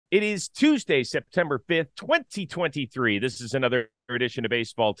It is Tuesday, September 5th, 2023. This is another edition of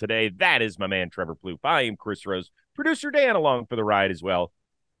Baseball Today. That is my man, Trevor Plouffe. I am Chris Rose. Producer Dan along for the ride as well.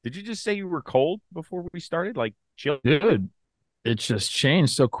 Did you just say you were cold before we started? Like, chill? Dude, it just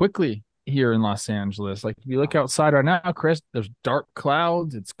changed so quickly here in Los Angeles. Like if you look outside right now, Chris, there's dark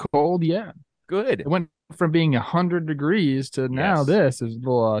clouds. It's cold. Yeah. Good. It went from being 100 degrees to now Yes. this is a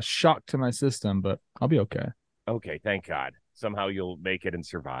little shock to my system, but I'll be okay. Okay, thank God. Somehow you'll make it and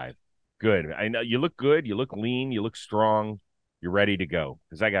survive. Good. I know you look good. You look lean. You look strong. You're ready to go.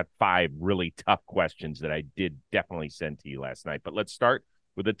 Because I got 5 really tough questions that I did definitely send to you last night. But let's start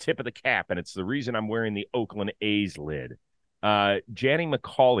with the tip of the cap, and it's the reason I'm wearing the Oakland A's lid. Janny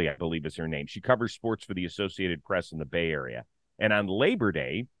McCauley, I believe is her name. She covers sports for the Associated Press in the Bay Area. And on Labor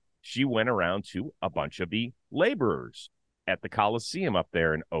Day, she went around to a bunch of the laborers at the Coliseum up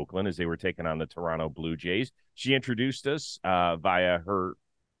there in Oakland as they were taking on the Toronto Blue Jays. She introduced us via her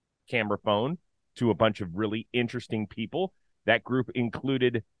camera phone to a bunch of really interesting people. That group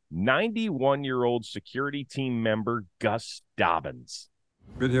included 91-year-old security team member Gus Dobbins.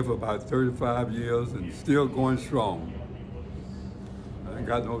 Been here for about 35 years and still going strong. I ain't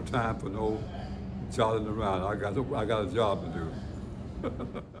got no time for no jolling around. I got a job to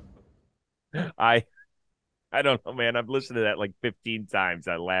do. I don't know, man. I've listened to that like 15 times.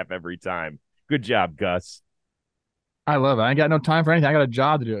 I laugh every time. Good job, Gus. I love it. I ain't got no time for anything. I got a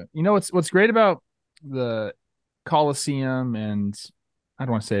job to do. You know what's great about the Coliseum, and I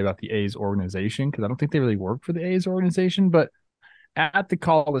don't want to say about the A's organization because I don't think they really work for the A's organization, but at the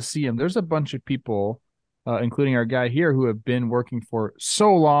Coliseum, there's a bunch of people, including our guy here, who have been working for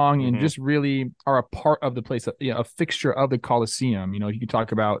so long and just really are a part of the place, a fixture of the Coliseum. You know, you can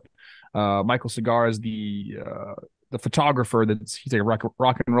talk about Michael Cigar is the photographer. He's like a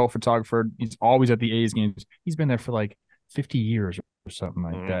rock and roll photographer. He's always at the A's games. He's been there for like 50 years or something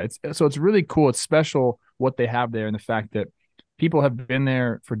like that. It's really cool. It's special what they have there, and the fact that people have been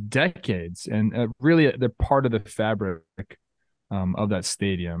there for decades, and really they're part of the fabric of that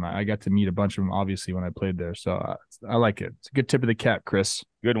stadium. I got to meet a bunch of them, obviously, when I played there. So I like it. It's a good tip of the cap, Chris.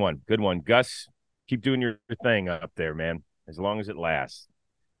 Good one. Good one. Gus, keep doing your thing up there, man, as long as it lasts.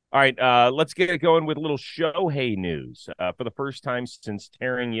 All right, let's get it going with a little Shohei news. For the first time since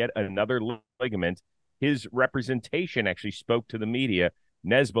tearing yet another ligament, his representation actually spoke to the media.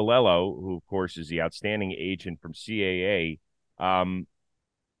 Nez Balello, who, of course, is the outstanding agent from CAA,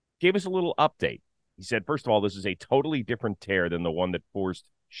 gave us a little update. He said, first of all, this is a totally different tear than the one that forced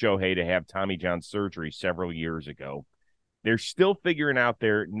Shohei to have Tommy John surgery several years ago. They're still figuring out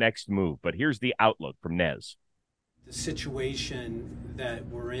their next move, but here's the outlook from Nez. The situation that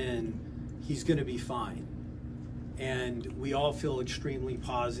we're in, he's going to be fine. And we all feel extremely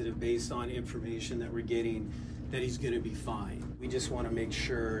positive based on information that we're getting that he's going to be fine. We just want to make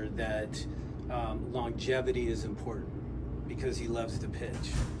sure that longevity is important because he loves to pitch.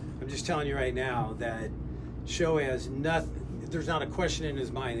 I'm just telling you right now that Shohei has nothing, there's not a question in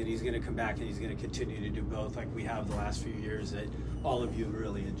his mind that he's going to come back and he's going to continue to do both like we have the last few years that all of you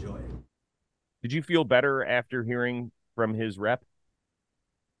really enjoyed. Did you feel better after hearing from his rep?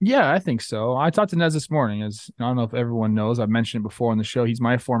 Yeah, I think so. I talked to Nez this morning. As I don't know if everyone knows, I've mentioned it before on the show. He's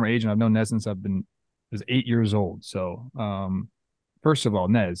my former agent. I've known Nez since I was 8 years old. So, first of all,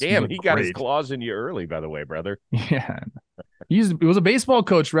 Nez. Damn, he got his claws in you early, by the way, brother. Yeah, he was a baseball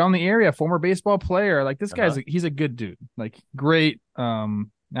coach around the area, former baseball player. Like this guy's he's a good dude. Like great.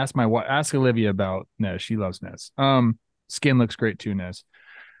 Ask Olivia about Nez. She loves Nez. Skin looks great too, Nez.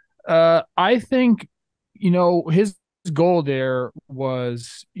 I think, his goal there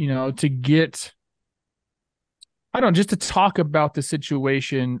was, to get, I don't know, just to talk about the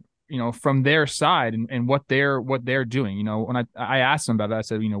situation, from their side and what they're doing. When I asked him about it, I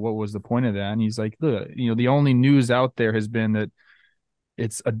said, what was the point of that? And he's like, look, the only news out there has been that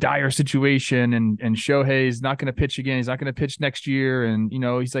it's a dire situation and Shohei's not going to pitch again. He's not going to pitch next year. And,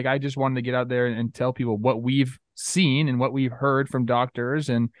 he's like, I just wanted to get out there and tell people what we've seen and what we've heard from doctors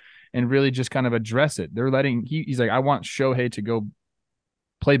and really just kind of address it. He's like, I want Shohei to go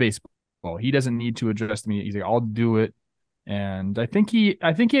play baseball. He doesn't need to address me. He's like, I'll do it. And I think he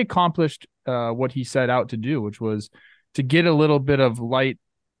accomplished what he set out to do, which was to get a little bit of light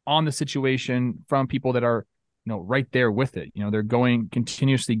on the situation from people that are, right there with it. They're going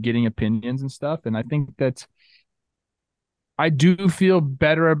continuously getting opinions and stuff. And I think that I do feel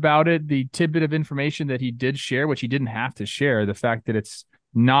better about it. The tidbit of information that he did share, which he didn't have to share, the fact that it's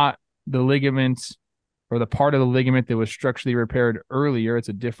not the ligament or the part of the ligament that was structurally repaired earlier. It's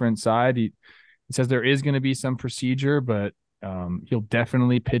a different side. He says there is going to be some procedure, but he'll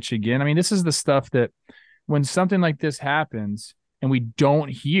definitely pitch again. I mean, this is the stuff that when something like this happens, and we don't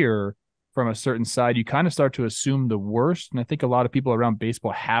hear from a certain side, you kind of start to assume the worst. And I think a lot of people around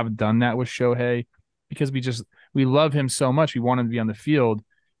baseball have done that with Shohei because we love him so much. We want him to be on the field.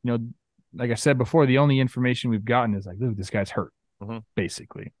 You know, like I said before, the only information we've gotten is like, look, this guy's hurt,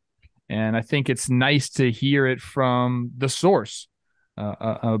 basically. And I think it's nice to hear it from the source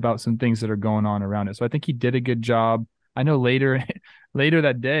about some things that are going on around it. So I think he did a good job. I know later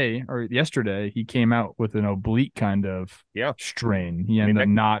that day or yesterday, he came out with an oblique kind of strain. He ended up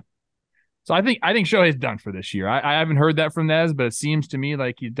not. So I think Shohei's done for this year. I haven't heard that from Nez, but it seems to me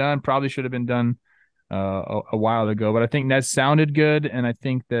like he's done. Probably should have been done a while ago. But I think Nez sounded good, and I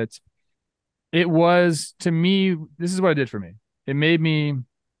think that it was, to me, this is what it did for me. It made me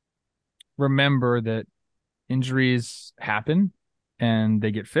remember that injuries happen and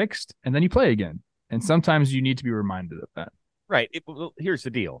they get fixed, and then you play again. And sometimes you need to be reminded of that. Right. Here's the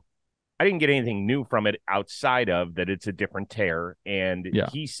deal. I didn't get anything new from it outside of that it's a different tear. And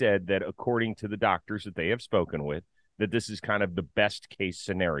he said that according to the doctors that they have spoken with, that this is kind of the best case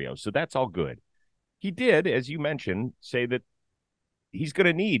scenario. So that's all good. He did, as you mentioned, say that he's going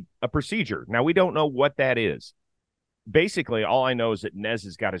to need a procedure. Now, we don't know what that is. Basically, all I know is that Nez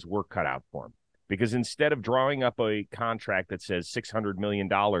has got his work cut out for him, because instead of drawing up a contract that says $600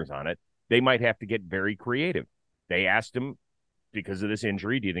 million on it, they might have to get very creative. They asked him, because of this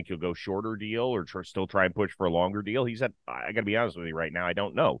injury, do you think he'll go shorter deal or still try and push for a longer deal? He said, I got to be honest with you right now, I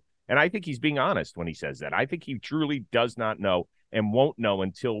don't know. And I think he's being honest when he says that. I think he truly does not know and won't know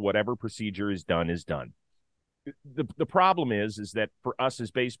until whatever procedure is done is done. The problem is that for us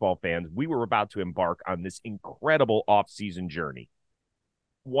as baseball fans, we were about to embark on this incredible offseason journey,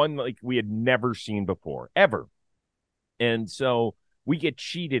 one like we had never seen before, ever. And so we get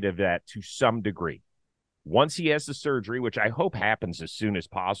cheated of that to some degree. Once he has the surgery, which I hope happens as soon as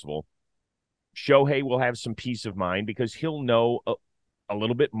possible, Shohei will have some peace of mind because he'll know a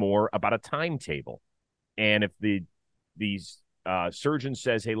little bit more about a timetable. And if these surgeon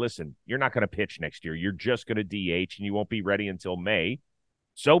says, hey, listen, you're not going to pitch next year, you're just going to DH and you won't be ready until May,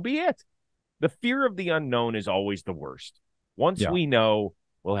 so be it. The fear of the unknown is always the worst. Once we know,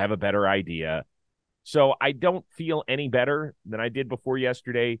 we'll have a better idea. So I don't feel any better than I did before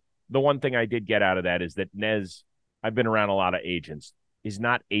yesterday. The one thing I did get out of that is that Nez, I've been around a lot of agents, is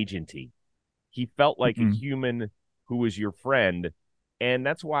not agenty. He felt like a human who was your friend, and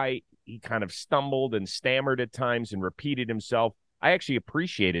that's why he kind of stumbled and stammered at times and repeated himself. I actually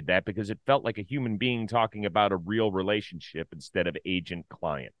appreciated that because it felt like a human being talking about a real relationship instead of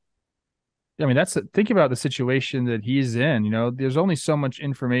agent-client. I mean, think about the situation that he's in. You know, there's only so much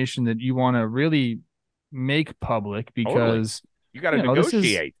information that you want to really make public because you got to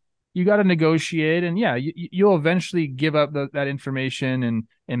negotiate. You got to negotiate, and you'll eventually give up that information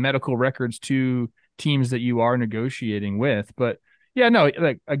and medical records to teams that you are negotiating with. But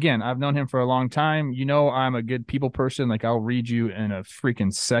like again, I've known him for a long time. You know, I'm a good people person. Like I'll read you in a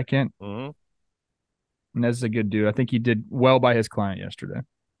freaking second. And that's a good dude. I think he did well by his client yesterday.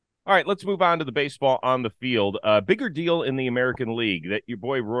 All right, let's move on to the baseball on the field. Bigger deal in the American League that your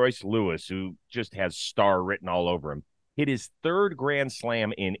boy Royce Lewis, who just has star written all over him, hit his third grand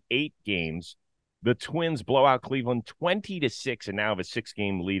slam in 8 games. The Twins blow out Cleveland 20-6 and now have a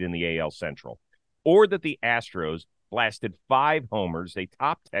 6-game lead in the AL Central. Or that the Astros blasted 5 homers. They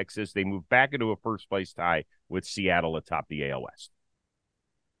topped Texas. They moved back into a first-place tie with Seattle atop the AL West.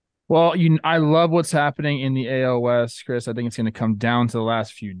 Well, I love what's happening in the AL West, Chris. I think it's going to come down to the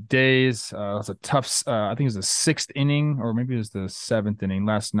last few days. It's a tough, I think it was the 6th inning, or maybe it was the 7th inning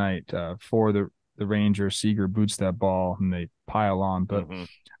last night for the Rangers. Seager boots that ball and they pile on. But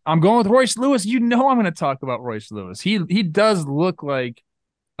I'm going with Royce Lewis. You know I'm going to talk about Royce Lewis. He does look like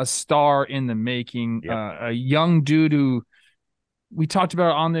a star in the making, a young dude who we talked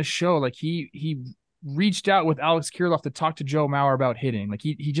about on this show. Like he reached out with Alex Kirilloff to talk to Joe Mauer about hitting. Like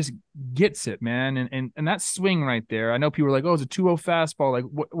he just gets it, man. And that swing right there, I know people are like, oh, it's a 2-0 fastball. Like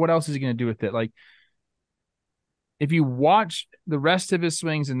what else is he going to do with it? Like if you watch the rest of his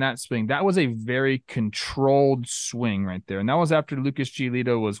swings in that swing, that was a very controlled swing right there. And that was after Lucas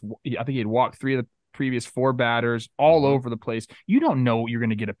Giolito I think he had walked 3 of the previous 4 batters all over the place. You don't know you're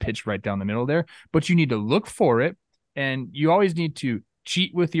going to get a pitch right down the middle there, but you need to look for it. And you always need to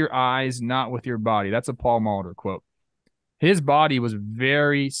cheat with your eyes, not with your body. That's a Paul Molitor quote. His body was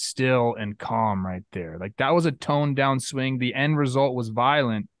very still and calm right there. Like that was a toned down swing. The end result was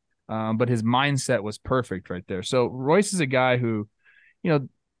violent, but his mindset was perfect right there. So Royce is a guy who,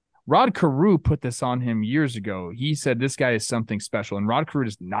 Rod Carew put this on him years ago. He said this guy is something special, and Rod Carew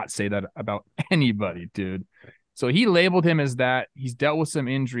does not say that about anybody, dude. So he labeled him as that. He's dealt with some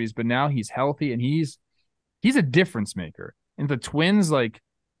injuries, but now he's healthy, and he's a difference maker. And the Twins, like,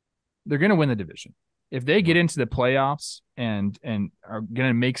 they're going to win the division. If they get into the playoffs and are going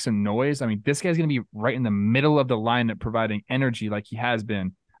to make some noise, I mean, this guy's going to be right in the middle of the lineup providing energy like he has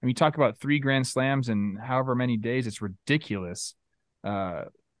been. I mean, you talk about 3 grand slams in however many days. It's ridiculous. But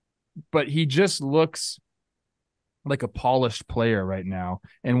he just looks like a polished player right now,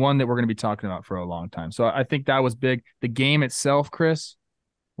 and one that we're going to be talking about for a long time. So I think that was big. The game itself, Chris,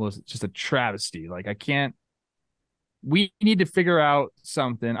 was just a travesty. Like, we need to figure out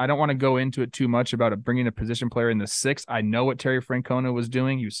something. I don't want to go into it too much about bringing a position player in the 6th. I know what Terry Francona was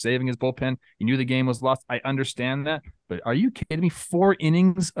doing. He was saving his bullpen. He knew the game was lost. I understand that. But are you kidding me? 4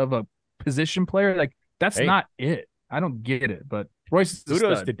 innings of a position player? Like, that's not it. I don't get it. But Royce is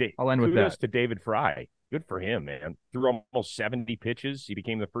kudos I'll end with that. Kudos to David Fry. Good for him, man. Threw almost 70 pitches. He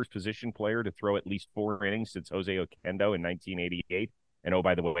became the first position player to throw at least 4 innings since Jose Oquendo in 1988. And, oh,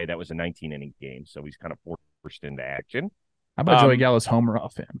 by the way, that was a 19-inning game, so he's kind of forced into action. How about Joey Gallo's homer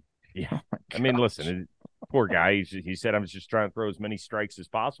off him? Yeah. I mean, listen, poor guy. He said, I was just trying to throw as many strikes as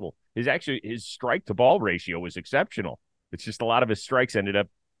possible. His strike-to-ball ratio was exceptional. It's just a lot of his strikes ended up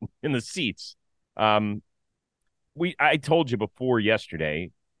in the seats. I told you before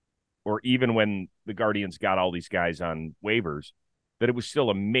yesterday, or even when the Guardians got all these guys on waivers, that it was still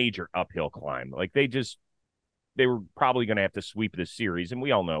a major uphill climb. Like, they were probably going to have to sweep this series, and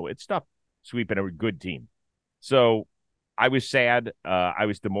we all know it's tough sweeping a good team. So I was sad. I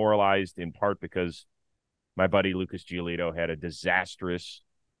was demoralized in part because my buddy Lucas Giolito had a disastrous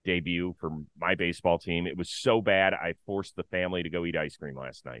debut for my baseball team. It was so bad, I forced the family to go eat ice cream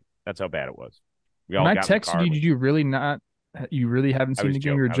last night. That's how bad it was. We all when I texted you, did you really not? You really haven't seen the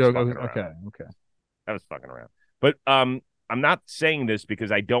game? You're joking. Okay. I was fucking around. But I'm not saying this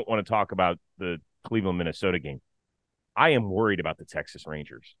because I don't want to talk about the Cleveland-Minnesota game. I am worried about the Texas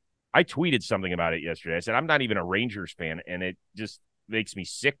Rangers. I tweeted something about it yesterday. I said, I'm not even a Rangers fan, and it just makes me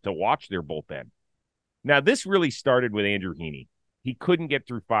sick to watch their bullpen. Now, this really started with Andrew Heaney. He couldn't get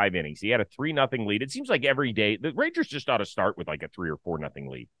through 5 innings. He had a 3-0 lead. It seems like every day the Rangers just ought to start with like a 3 or 4-0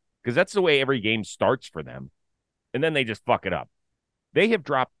 lead because that's the way every game starts for them, and then they just fuck it up. They have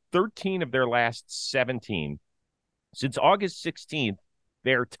dropped 13 of their last 17. Since August 16th,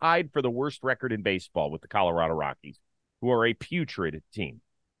 they are tied for the worst record in baseball with the Colorado Rockies, who are a putrid team.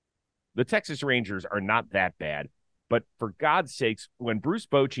 The Texas Rangers are not that bad, but for God's sakes, when Bruce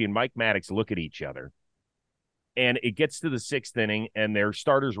Bochy and Mike Maddox look at each other and it gets to the 6th inning and their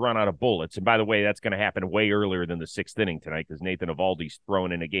starters run out of bullets, and by the way, that's going to happen way earlier than the 6th inning tonight because Nathan Eovaldi's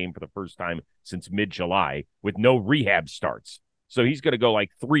thrown in a game for the first time since mid-July with no rehab starts. So he's going to go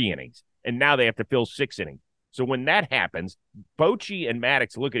like 3 innings, and now they have to fill 6 innings. So when that happens, Bochy and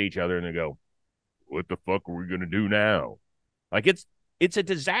Maddox look at each other and they go, what the fuck are we going to do now? Like, it's a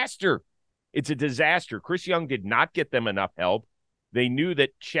disaster. It's a disaster. Chris Young did not get them enough help. They knew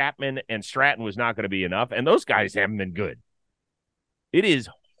that Chapman and Stratton was not going to be enough, and those guys haven't been good. It is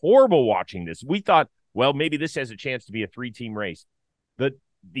horrible watching this. We thought, well, maybe this has a chance to be a 3-team race.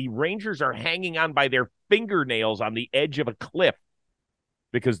 The Rangers are hanging on by their fingernails on the edge of a cliff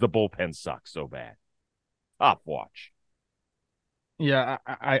because the bullpen sucks so bad. Tough watch. Yeah,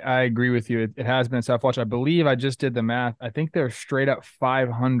 I agree with you. It has been a tough watch. I believe I just did the math. I think they're straight up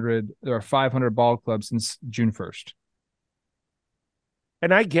 500. There are 500 ball clubs since June 1st.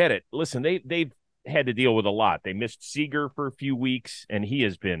 And I get it. Listen, they've had to deal with a lot. They missed Seager for a few weeks, and he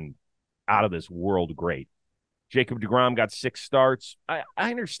has been out of this world great. Jacob deGrom got 6 starts. I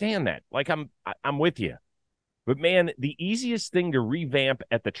understand that. Like, I'm with you. But, man, the easiest thing to revamp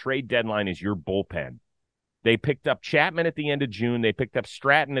at the trade deadline is your bullpen. They picked up Chapman at the end of June. They picked up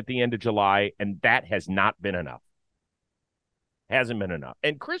Stratton at the end of July, and that has not been enough. Hasn't been enough.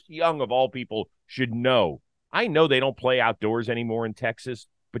 And Chris Young, of all people, should know. I know they don't play outdoors anymore in Texas,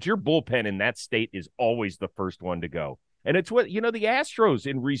 but your bullpen in that state is always the first one to go. And it's what, the Astros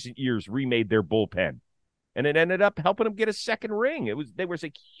in recent years remade their bullpen, and it ended up helping them get a second ring. There was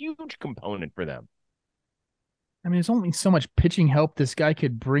a huge component for them. I mean, there's only so much pitching help this guy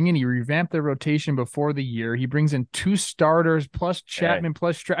could bring in. He revamped their rotation before the year. He brings in 2 starters plus Chapman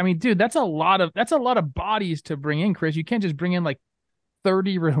plus I mean, dude, that's a lot of bodies to bring in, Chris. You can't just bring in like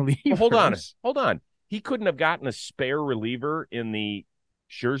 30 relievers. Well, hold on. He couldn't have gotten a spare reliever in the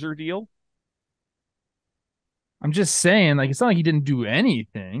Scherzer deal. I'm just saying, like, it's not like he didn't do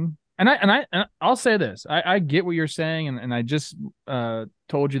anything. And I'll say this. I get what you're saying, and I just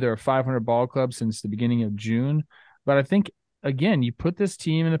told you there are 500 ball clubs since the beginning of June. But I think again, you put this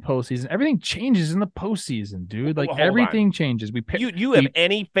team in the postseason. Everything changes in the postseason, dude. Like everything changes. You have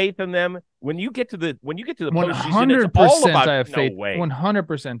any faith in them when you get to the postseason? 100%. It's all about, I have faith. No way.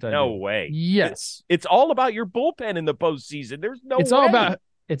 100%. No way. Yes. It's all about your bullpen in the postseason. There's no way.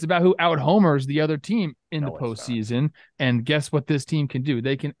 It's about who out homers the other team in the postseason. And guess what this team can do?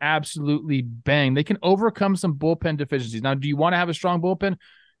 They can absolutely bang. They can overcome some bullpen deficiencies. Now, do you want to have a strong bullpen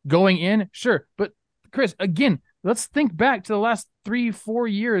going in? Sure. But Chris, again, let's think back to the last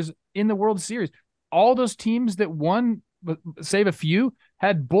 3-4 years in the World Series. All those teams that won, save a few,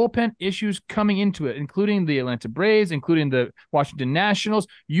 had bullpen issues coming into it, including the Atlanta Braves, including the Washington Nationals.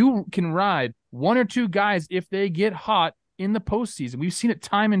 You can ride one or two guys if they get hot in the postseason. We've seen it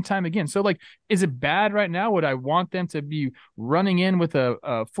time and time again. So, like, is it bad right now? Would I want them to be running in with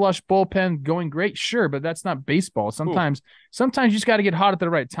a flush bullpen going great? Sure, but that's not baseball. Sometimes you just got to get hot at the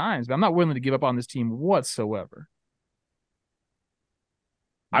right times. But I'm not willing to give up on this team whatsoever.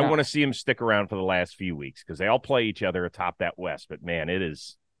 I want to see them stick around for the last few weeks because they all play each other atop that West. But, man, it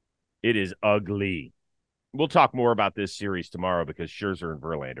is ugly. We'll talk more about this series tomorrow because Scherzer and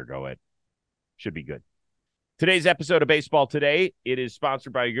Verlander go at. Should be good. Today's episode of Baseball Today, it is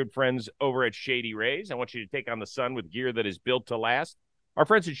sponsored by your good friends over at Shady Rays. I want you to take on the sun with gear that is built to last. Our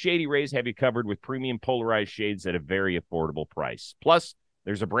friends at Shady Rays have you covered with premium polarized shades at a very affordable price. Plus,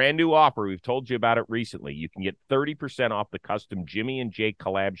 there's a brand new offer. We've told you about it recently. You can get 30% off the custom Jimmy and Jake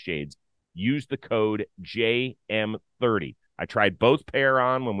collab shades. Use the code JM30. I tried both pair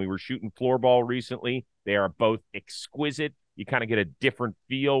on when we were shooting floorball recently. They are both exquisite. You kind of get a different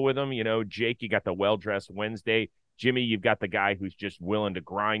feel with them. You know, Jake, you got the well-dressed Wednesday. Jimmy, you've got the guy who's just willing to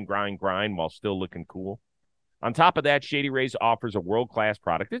grind while still looking cool. On top of that, Shady Rays offers a world-class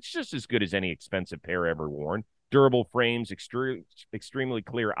product. It's just as good as any expensive pair ever worn. Durable frames, extremely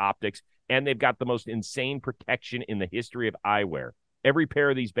clear optics, and they've got the most insane protection in the history of eyewear. Every pair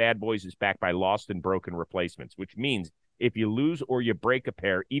of these bad boys is backed by lost and broken replacements, which means if you lose or you break a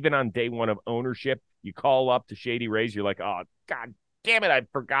pair, even on day one of ownership, you call up to Shady Rays, you're like, oh, God damn it, I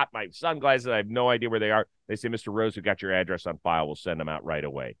forgot my sunglasses. I have no idea where they are. They say, Mr. Rose, we've got your address on file. We'll send them out right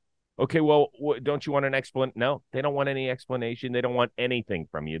away. Okay, well, don't you want an explanation? No, they don't want any explanation. They don't want anything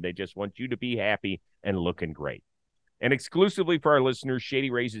from you. They just want you to be happy and looking great. And exclusively for our listeners, Shady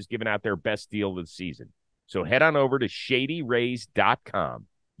Rays is giving out their best deal of the season. So head on over to shadyrays.com.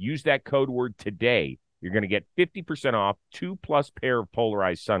 Use that code word today. You're going to get 50% off 2+ pair of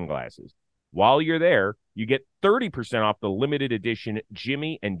polarized sunglasses. While you're there, you get 30% off the limited edition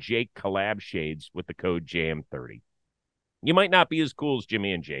Jimmy and Jake collab shades with the code JM30. You might not be as cool as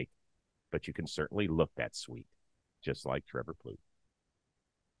Jimmy and Jake, but you can certainly look that sweet, just like Trevor Plouffe.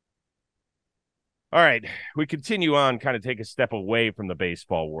 All right, we continue on, kind of take a step away from the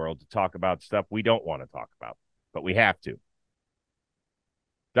baseball world to talk about stuff we don't want to talk about, but we have to.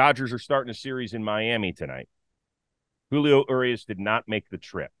 Dodgers are starting a series in Miami tonight. Julio Urias did not make the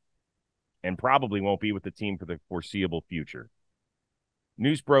trip and probably won't be with the team for the foreseeable future.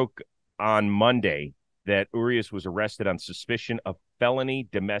 News broke on Monday that Urias was arrested on suspicion of felony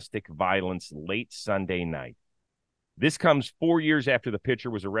domestic violence late Sunday night. This comes 4 years after the pitcher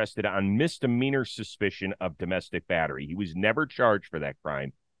was arrested on misdemeanor suspicion of domestic battery. He was never charged for that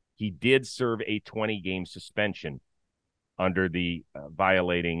crime. He did serve a 20-game suspension under the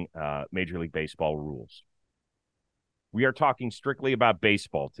violating Major League Baseball rules. We are talking strictly about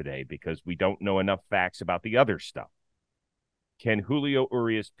baseball today because we don't know enough facts about the other stuff. Can Julio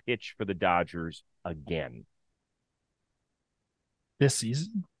Urias pitch for the Dodgers again? This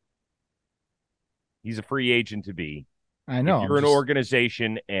season? He's a free agent to be. I know. If you're an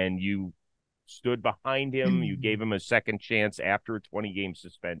organization and you stood behind him, you gave him a second chance after a 20-game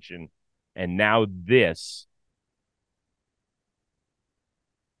suspension, and now this.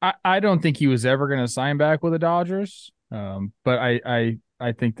 I don't think he was ever going to sign back with the Dodgers, but I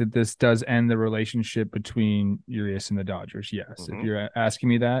think that this does end the relationship between Urias and the Dodgers. Yes, if you're asking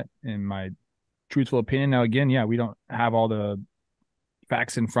me that, in my truthful opinion. Now, again, yeah, we don't have all the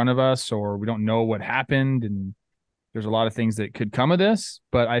facts in front of us, or we don't know what happened, and there's a lot of things that could come of this.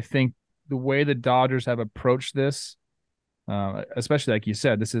 But I think the way the Dodgers have approached this, especially like you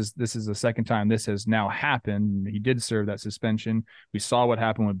said, this is the second time this has now happened. He did serve that suspension. We saw what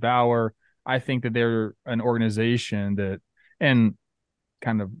happened with Bauer. I think that they're an organization that, and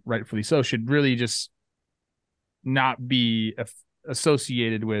kind of rightfully so, should really just not be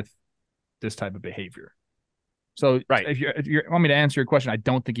associated with this type of behavior. So right. If you want me to answer your question, I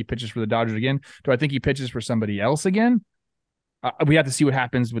don't think he pitches for the Dodgers again. Do I think he pitches for somebody else again? We have to see what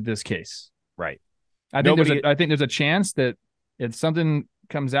happens with this case. Right. I think there's a chance that if something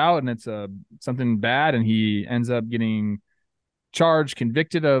comes out and it's something bad and he ends up getting charged,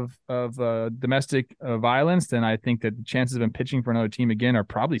 convicted of domestic violence, then I think that the chances of him pitching for another team again are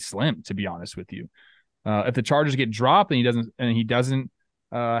probably slim, to be honest with you. If the charges get dropped and he doesn't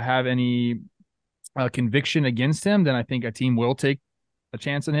have any conviction against him, then I think a team will take a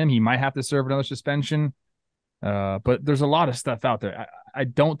chance on him. He might have to serve another suspension. But there's a lot of stuff out there. I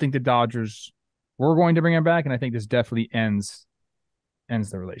don't think the Dodgers were going to bring him back, and I think this definitely ends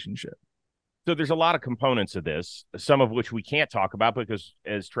the relationship. So there's a lot of components of this, some of which we can't talk about because,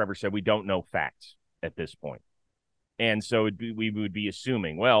 as Trevor said, we don't know facts at this point. And so we would be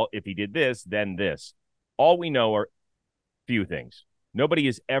assuming, well, if he did this, then this. All we know are few things. Nobody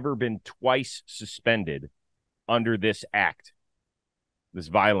has ever been twice suspended under this act, this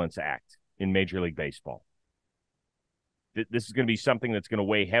violence act in Major League Baseball. This is going to be something that's going to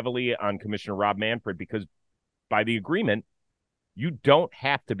weigh heavily on Commissioner Rob Manfred because by the agreement, you don't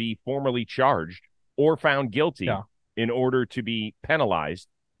have to be formally charged or found guilty in order to be penalized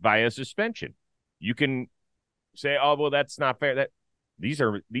via suspension. You can say, oh, well, that's not fair. These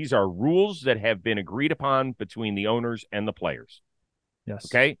are rules that have been agreed upon between the owners and the players. Yes.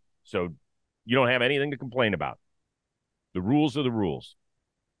 Okay? So you don't have anything to complain about. The rules are the rules.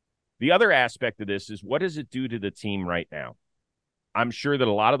 The other aspect of this is what does it do to the team right now? I'm sure that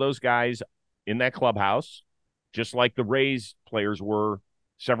a lot of those guys in that clubhouse, just like the Rays players were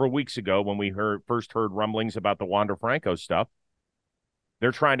several weeks ago when we first heard rumblings about the Wander Franco stuff,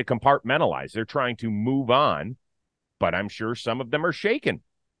 they're trying to compartmentalize. They're trying to move on, but I'm sure some of them are shaken.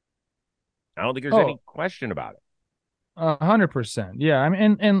 I don't think there's any question about it. 100%. Yeah, I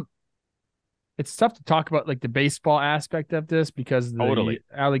mean, and it's tough to talk about like the baseball aspect of this because the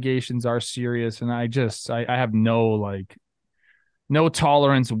allegations are serious, and I have no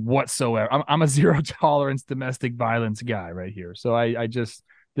tolerance whatsoever. I'm a zero tolerance domestic violence guy right here. So I just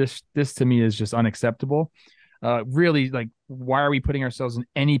this to me is just unacceptable. Really, like, why are we putting ourselves in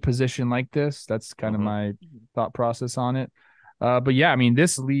any position like this? That's kind of my thought process on it. But yeah, I mean,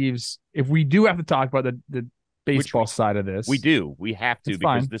 this leaves, if we do have to talk about the baseball side of this, we have to,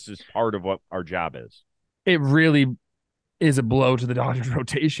 because this is part of what our job is. It really is a blow to the Dodgers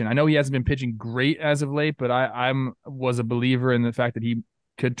rotation. I know he hasn't been pitching great as of late, but I was a believer in the fact that he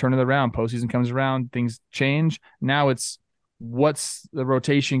could turn it around. Postseason comes around, things change. Now it's what's the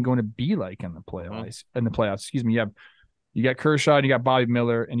rotation going to be like in the playoffs? In the playoffs, excuse me. You got Kershaw, and you got Bobby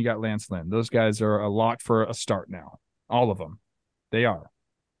Miller, and you got Lance Lynn. Those guys are a lock for a start now. All of them, they are.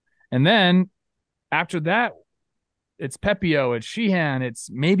 And then after that, it's Pepio, it's Sheehan, it's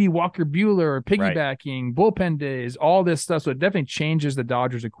maybe Walker Buehler, piggybacking, bullpen days, all this stuff. So it definitely changes the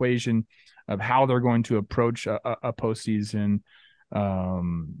Dodgers equation of how they're going to approach a postseason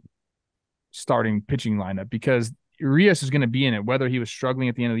starting pitching lineup, because Urias is going to be in it, whether he was struggling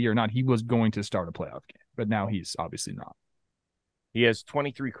at the end of the year or not. He was going to start a playoff game, but now he's obviously not. He has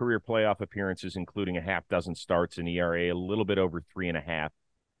 23 career playoff appearances, including a half dozen starts, in ERA a little bit over 3.5.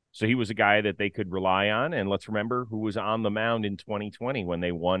 So he was a guy that they could rely on. And let's remember who was on the mound in 2020 when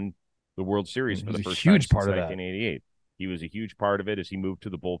they won the World Series for the first time since 1988. He was a huge part of it as he moved to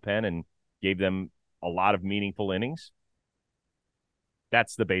the bullpen and gave them a lot of meaningful innings.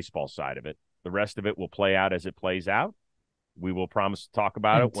 That's the baseball side of it. The rest of it will play out as it plays out. We will promise to talk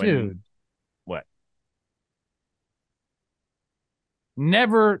about it when. What?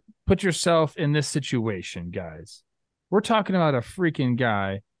 Never put yourself in this situation, guys. We're talking about a freaking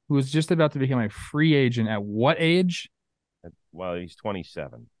guy who is just about to become a free agent at what age? Well, he's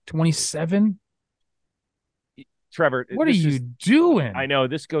 27. 27? Trevor, what are you doing? I know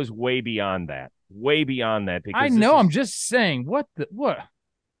this goes way beyond that. Way beyond that. Because I know. I'm just saying. What?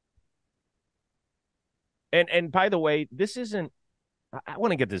 And by the way, this isn't. I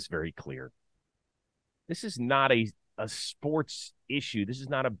want to get this very clear. This is not a sports issue. This is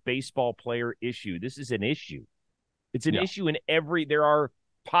not a baseball player issue. This is an issue. It's an issue in there are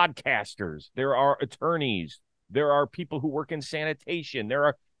podcasters, there are attorneys, there are people who work in sanitation, there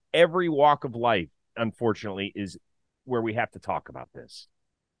are every walk of life, unfortunately, is where we have to talk about this.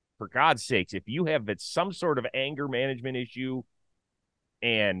 For God's sakes, if you have some sort of anger management issue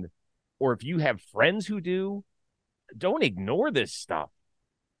or if you have friends who do, don't ignore this stuff.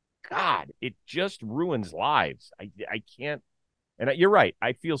 God, it just ruins lives. I can't. And you're right.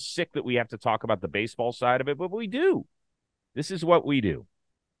 I feel sick that we have to talk about the baseball side of it, but we do. This is what we do.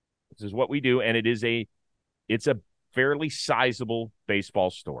 This is what we do, and it's a fairly sizable baseball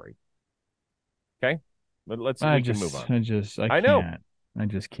story. Okay? But we can move on. I know. I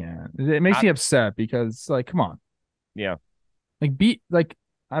just can't. It makes me upset because, like, come on. Yeah. I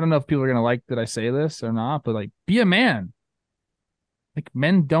don't know if people are going to like that I say this or not, but, like, be a man. Like,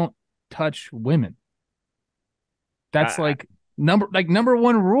 men don't touch women. That's number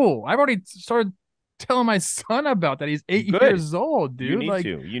one rule. I've already started telling my son about that. He's 8 years old, dude.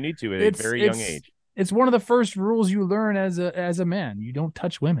 You need to at a very young age. It's one of the first rules you learn as a man. You don't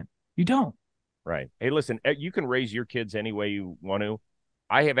touch women. You don't. Right. Hey, listen, you can raise your kids any way you want to.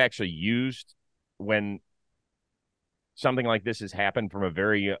 I have actually used when something like this has happened from a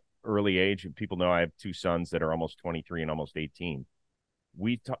very early age. And people know I have 2 sons that are almost 23 and almost 18.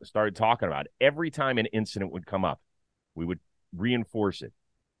 We started talking about it. Every time an incident would come up, we would reinforce it.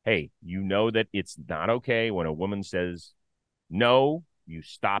 Hey, you know that it's not okay when a woman says no, you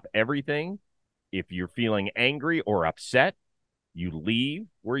stop everything. If you're feeling angry or upset, you leave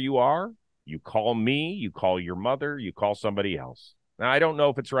where you are. You call me, you call your mother, you call somebody else. Now, I don't know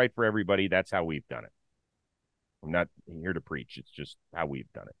if it's right for everybody. That's how we've done it. I'm not here to preach. It's just how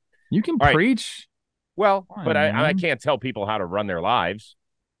we've done it. You can preach. Well, but I can't tell people how to run their lives.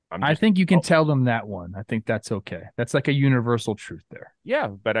 I think you can tell them that one. I think that's okay. That's like a universal truth there. Yeah,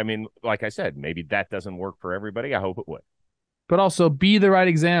 but I mean, like I said, maybe that doesn't work for everybody. I hope it would. But also be the right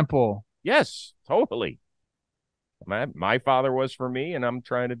example. Yes, totally. My father was for me, and I'm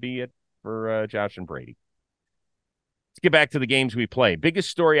trying to be it for Josh and Brady. Let's get back to the games we play. Biggest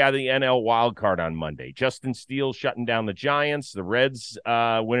story out of the NL wild card on Monday. Justin Steele shutting down the Giants. The Reds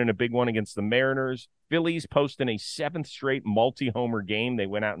winning a big one against the Mariners. Phillies posting a 7th straight multi-homer game. They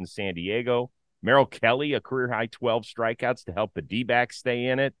went out in San Diego. Merrill Kelly, a career-high 12 strikeouts to help the D-backs stay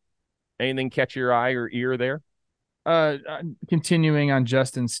in it. Anything catch your eye or ear there? Continuing on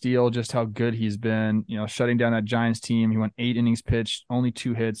Justin Steele, just how good he's been, shutting down that Giants team. He went 8 innings pitched, only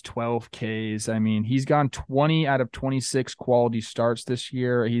 2 hits, 12 Ks. I mean, he's gone 20 out of 26 quality starts this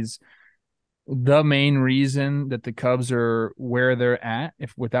year. He's the main reason that the Cubs are where they're at.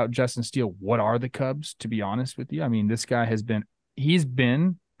 If without Justin Steele, what are the Cubs, to be honest with you? I mean, this guy he's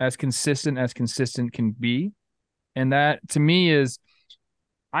been as consistent can be. And that to me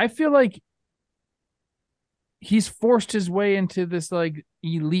I feel like he's forced his way into this like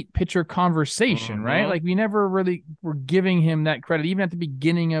elite pitcher conversation, right? Like we never really were giving him that credit. Even at the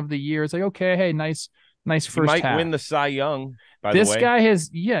beginning of the year, it's like, okay, hey, nice first half. He might win the Cy Young, by the way.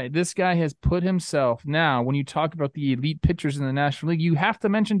 This guy has put himself. Now, when you talk about the elite pitchers in the National League, you have to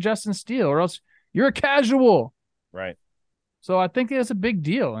mention Justin Steele or else you're a casual. Right. So I think it's a big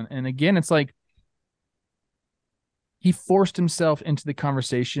deal. And again, it's like he forced himself into the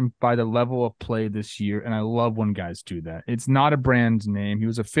conversation by the level of play this year, and I love when guys do that. It's not a brand name. He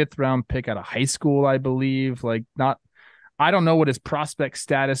was a 5th-round pick out of high school, I believe. I don't know what his prospect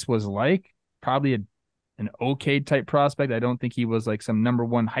status was like. Probably an okay type prospect. I don't think he was like some number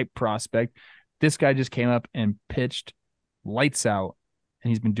 1 hype prospect. This guy just came up and pitched lights out, and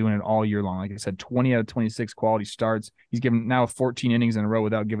he's been doing it all year long. Like I said, 20 out of 26 quality starts. He's given now 14 innings in a row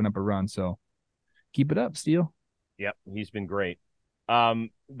without giving up a run. So keep it up, Steele. Yep, he's been great.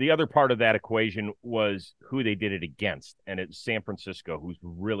 The other part of that equation was who they did it against, and it's San Francisco, who's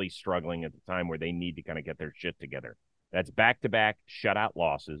really struggling at the time where they need to kind of get their shit together. That's back-to-back shutout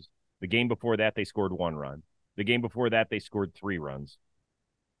losses. The game before that, they scored 1 run. The game before that, they scored 3 runs.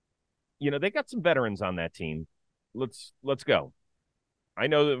 They got some veterans on that team. Let's go. I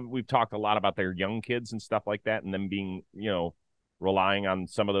know that we've talked a lot about their young kids and stuff like that, and them being, relying on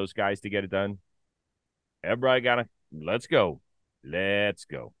some of those guys to get it done. Everybody let's go. Let's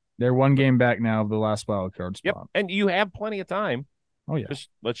go. They're 1 game back now of the last wild card spot. Yep. And you have plenty of time. Oh, yeah. Just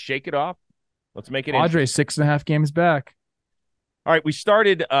let's shake it off. Let's make it. Padres 6.5 games back. All right. We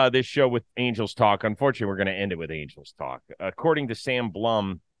started this show with Angels talk. Unfortunately, we're going to end it with Angels talk. According to Sam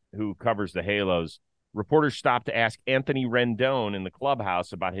Blum, who covers the Halos, reporters stopped to ask Anthony Rendon in the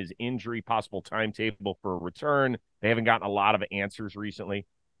clubhouse about his injury, possible timetable for a return. They haven't gotten a lot of answers recently.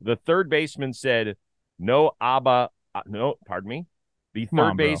 The third baseman said, the third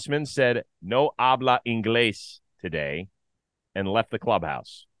baseman said, no habla ingles today and left the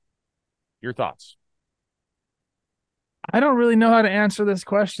clubhouse. Your thoughts? I don't really know how to answer this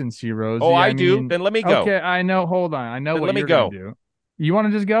question, C. Rosie. Oh, I do. Then let me go. Okay, I know. Hold on. I know then what you're going to do. You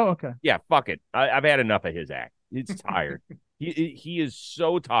want to just go? Okay. Yeah, fuck it. I've had enough of his act. It's tired. He is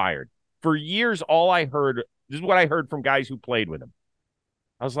so tired. For years, all I heard, this is what I heard from guys who played with him.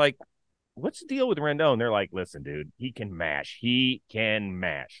 I was like, what's the deal with Rendon? They're like, listen, dude, he can mash.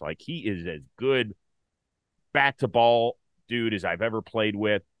 Like, he is as good bat-to-ball dude as I've ever played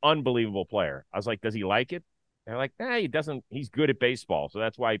with. Unbelievable player. I was like, does he like it? They're like, nah, he doesn't. He's good at baseball, so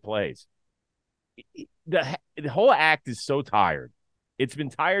that's why he plays. The whole act is so tired. It's been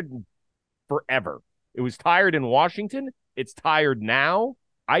tired forever. It was tired in Washington. It's tired now.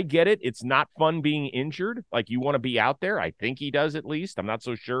 I get it. It's not fun being injured. Like, you want to be out there. I think he does, at least. I'm not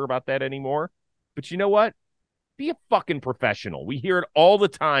so sure about that anymore. But you know what? Be a fucking professional. We hear it all the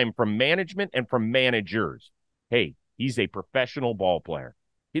time from management and from managers. Hey, he's a professional ball player.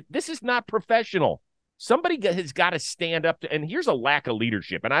 This is not professional. Somebody has got to stand up to, and here's a lack of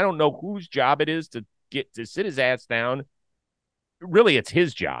leadership. And I don't know whose job it is to get to sit his ass down. Really, it's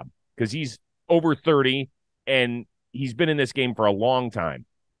his job because he's over 30 and he's been in this game for a long time.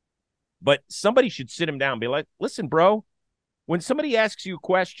 But somebody should sit him down and be like, listen, bro, when somebody asks you a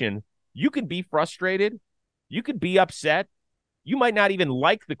question, you can be frustrated. You could be upset. You might not even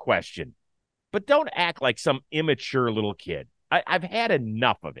like the question, but don't act like some immature little kid. I've had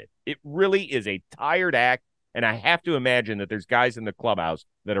enough of it. It really is a tired act, and I have to imagine that there's guys in the clubhouse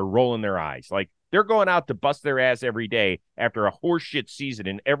that are rolling their eyes. Like, they're going out to bust their ass every day after a horseshit season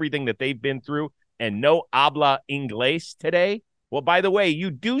and everything that they've been through, and no habla ingles today. Well, by the way,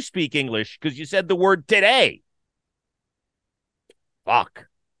 you do speak English because you said the word today. Fuck.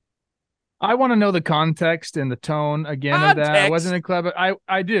 I want to know the context and the tone again of that. I wasn't in club, but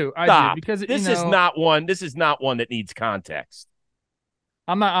I do. Stop. Because this is not one that needs context.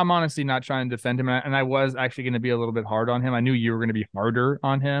 I'm honestly not trying to defend him, and I was actually going to be a little bit hard on him. I knew you were going to be harder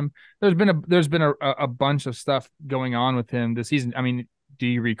on him. There's been a bunch of stuff going on with him this season. I mean, do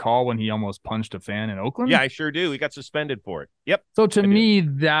you recall when he almost punched a fan in Oakland? Yeah, I sure do. He got suspended for it. Yep. So to me,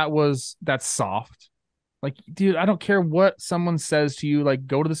 that's soft. Like, dude, I don't care what someone says to you. Like,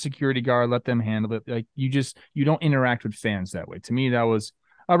 go to the security guard, let them handle it. Like, you don't interact with fans that way. To me, that was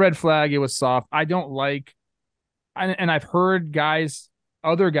a red flag. It was soft. I don't like, and I've heard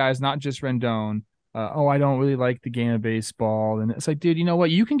other guys, not just Rendon, I don't really like the game of baseball. And it's like, dude, you know what?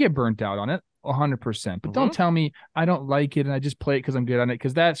 You can get burnt out on it 100%, but don't tell me I don't like it and I just play it because I'm good on it.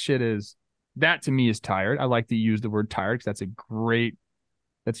 Because that to me is tired. I like to use the word tired because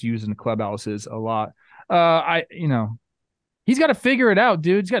that's used in the clubhouses a lot. He's got to figure it out,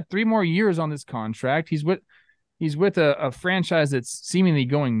 dude. He's got 3 more years on this contract. He's with a franchise that's seemingly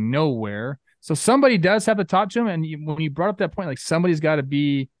going nowhere. So somebody does have to talk to him. And when you brought up that point, like, somebody's got to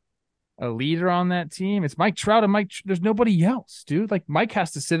be a leader on that team. It's Mike Trout and there's nobody else, dude. Like, Mike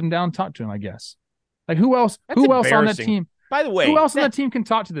has to sit him down and talk to him, I guess. Like, who else on that team? By the way, who else on that team can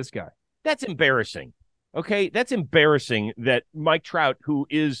talk to this guy? That's embarrassing. Okay. That's embarrassing that Mike Trout, who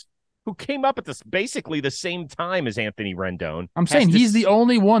came up at basically the same time as Anthony Rendon. I'm saying he's the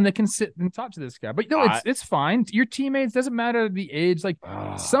only one that can sit and talk to this guy. But no, it's fine. Your teammates, doesn't matter the age. Like,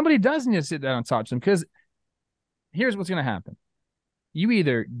 somebody does need to sit down and talk to him, because here's what's going to happen. You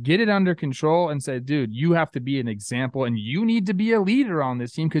either get it under control and say, dude, you have to be an example and you need to be a leader on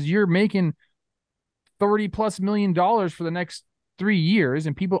this team because you're making $30+ million for the next 3 years,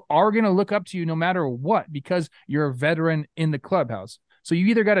 and people are going to look up to you no matter what because you're a veteran in the clubhouse. So you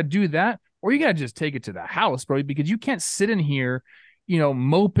either got to do that or you got to just take it to the house, bro, because you can't sit in here,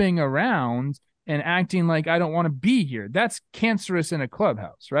 moping around and acting like I don't want to be here. That's cancerous in a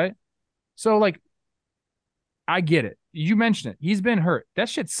clubhouse, right? So, like, I get it. You mentioned it. He's been hurt. That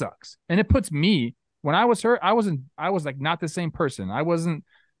shit sucks. And it puts me, when I was hurt, I was like not the same person.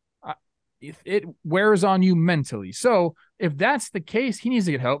 It wears on you mentally. So if that's the case, he needs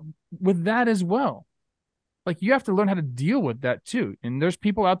to get help with that as well. Like, you have to learn how to deal with that too. And there's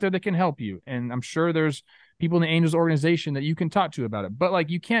people out there that can help you. And I'm sure there's people in the Angels organization that you can talk to about it. But,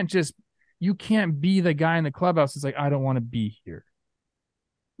 like, you can't be the guy in the clubhouse that's like, I don't want to be here.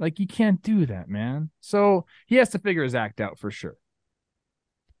 Like, you can't do that, man. So he has to figure his act out for sure.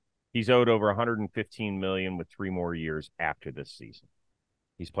 He's owed over $115 million with 3 more years after this season.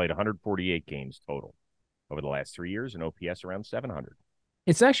 He's played 148 games total over the last 3 years, and OPS around 700.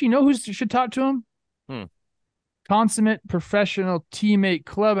 It's actually, who should talk to him? Consummate professional teammate,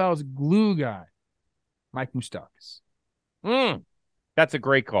 clubhouse glue guy, Mike Moustakas. That's a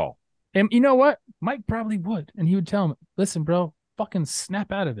great call. And you know what? Mike probably would. And he would tell him, listen, bro, fucking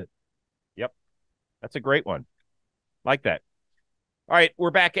snap out of it. Yep. That's a great one. Like that. All right,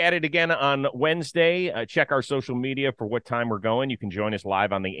 we're back at it again on Wednesday. Check our social media for what time we're going. You can join us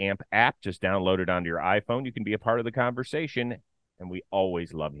live on the AMP app. Just download it onto your iPhone. You can be a part of the conversation, and we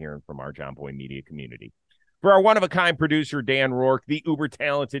always love hearing from our John Boy Media community. For our one-of-a-kind producer, Dan Rourke, the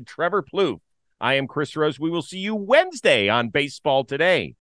uber-talented Trevor Plouffe, I am Chris Rose. We will see you Wednesday on Baseball Today.